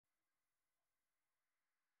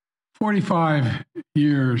45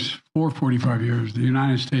 years, for 45 years, the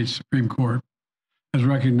United States Supreme Court has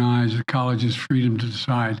recognized the college's freedom to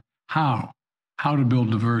decide how to build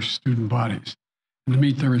diverse student bodies and to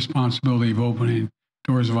meet their responsibility of opening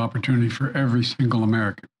doors of opportunity for every single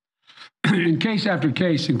American. In case after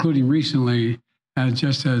case, including recently,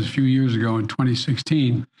 just as a few years ago in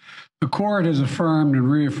 2016, the court has affirmed and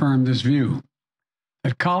reaffirmed this view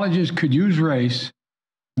that colleges could use race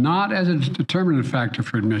not as a determinative factor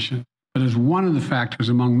for admission, but as one of the factors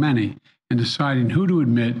among many in deciding who to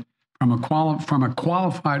admit from a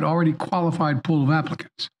already qualified pool of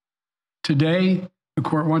applicants. Today, the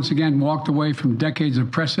court once again walked away from decades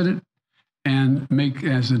of precedent and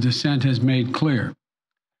as the dissent has made clear.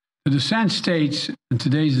 The dissent states in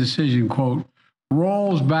today's decision, quote,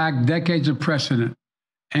 rolls back decades of precedent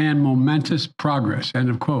and momentous progress, end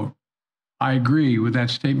of quote. I agree with that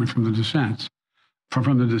statement from the dissent.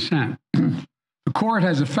 The court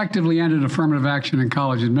has effectively ended affirmative action in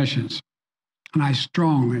college admissions, and I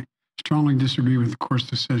strongly disagree with the court's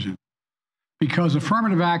decision. Because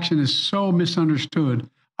affirmative action is so misunderstood,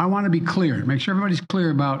 I want to be clear, make sure everybody's clear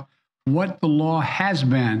about what the law has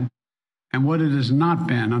been and what it has not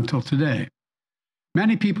been until today.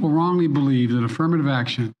 Many people wrongly believe that affirmative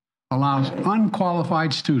action allows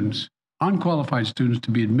unqualified students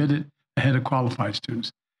to be admitted ahead of qualified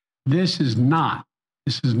students. This is not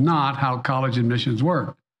how college admissions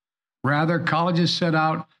work. Rather, colleges set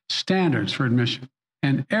out standards for admission,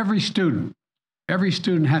 and every student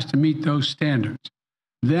has to meet those standards.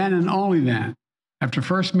 Then and only then, after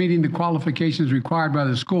first meeting the qualifications required by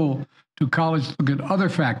the school, do colleges look at other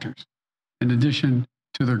factors in addition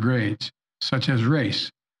to their grades, such as race.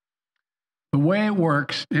 The way it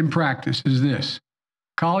works in practice is this.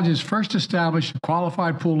 Colleges first establish a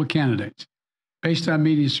qualified pool of candidates based on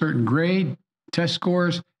meeting certain grade, test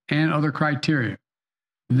scores, and other criteria.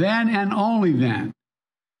 Then and only then,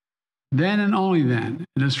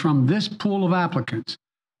 it is from this pool of applicants,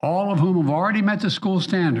 all of whom have already met the school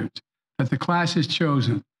standards, that the class is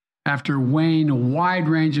chosen after weighing a wide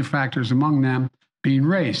range of factors, among them being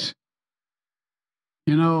race.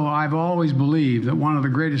 You know, I've always believed that one of the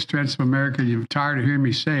greatest strengths of America, you're tired of hearing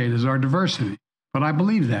me say it, is our diversity. But I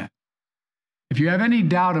believe that. If you have any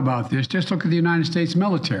doubt about this, just look at the United States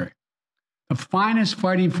military. The finest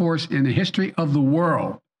fighting force in the history of the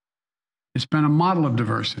world. It's been a model of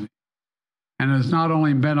diversity. And has not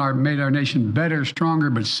only made our nation better, stronger,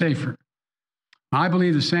 but safer. I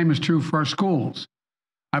believe the same is true for our schools.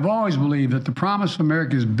 I've always believed that the promise of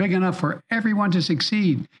America is big enough for everyone to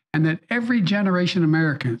succeed, and that every generation of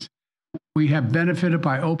Americans, we have benefited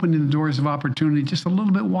by opening the doors of opportunity just a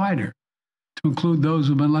little bit wider to include those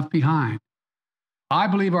who've been left behind. I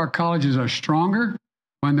believe our colleges are stronger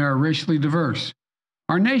when they're racially diverse.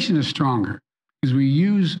 Our nation is stronger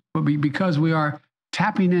because we are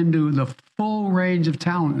tapping into the full range of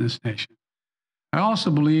talent in this nation. I also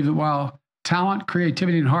believe that while talent,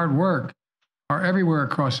 creativity, and hard work are everywhere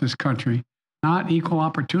across this country, not equal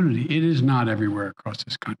opportunity. It is not everywhere across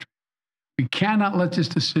this country. We cannot let this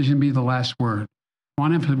decision be the last word. I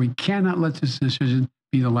want to emphasize, we cannot let this decision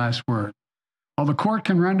be the last word. While the court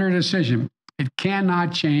can render a decision, it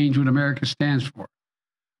cannot change what America stands for.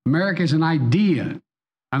 America is an idea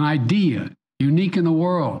unique in the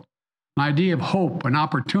world, an idea of hope and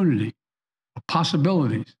opportunity, of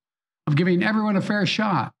possibilities, of giving everyone a fair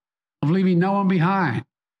shot, of leaving no one behind.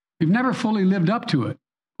 We've never fully lived up to it,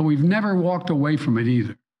 but we've never walked away from it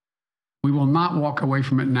either. We will not walk away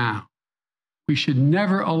from it now. We should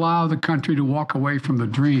never allow the country to walk away from the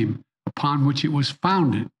dream upon which it was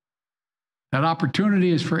founded. That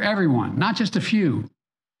opportunity is for everyone, not just a few.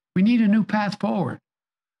 We need a new path forward,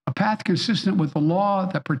 a path consistent with the law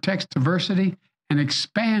that protects diversity and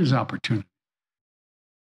expands opportunity.